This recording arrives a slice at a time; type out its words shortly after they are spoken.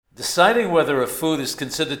Deciding whether a food is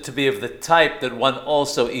considered to be of the type that one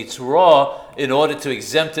also eats raw in order to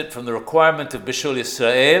exempt it from the requirement of Bishul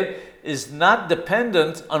Yisrael is not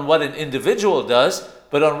dependent on what an individual does,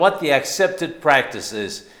 but on what the accepted practice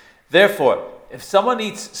is. Therefore, if someone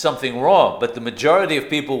eats something raw, but the majority of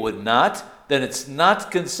people would not, then it's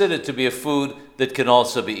not considered to be a food that can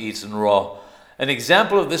also be eaten raw. An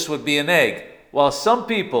example of this would be an egg. While some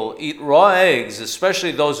people eat raw eggs,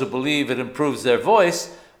 especially those who believe it improves their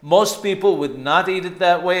voice, most people would not eat it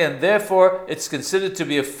that way, and therefore it's considered to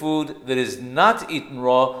be a food that is not eaten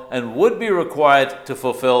raw and would be required to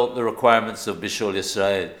fulfill the requirements of Bishul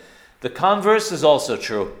Yisrael. The converse is also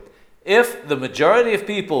true. If the majority of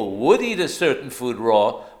people would eat a certain food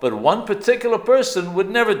raw, but one particular person would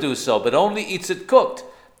never do so, but only eats it cooked,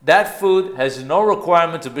 that food has no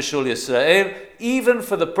requirement of Bishul Yisrael, even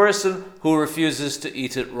for the person who refuses to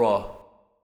eat it raw.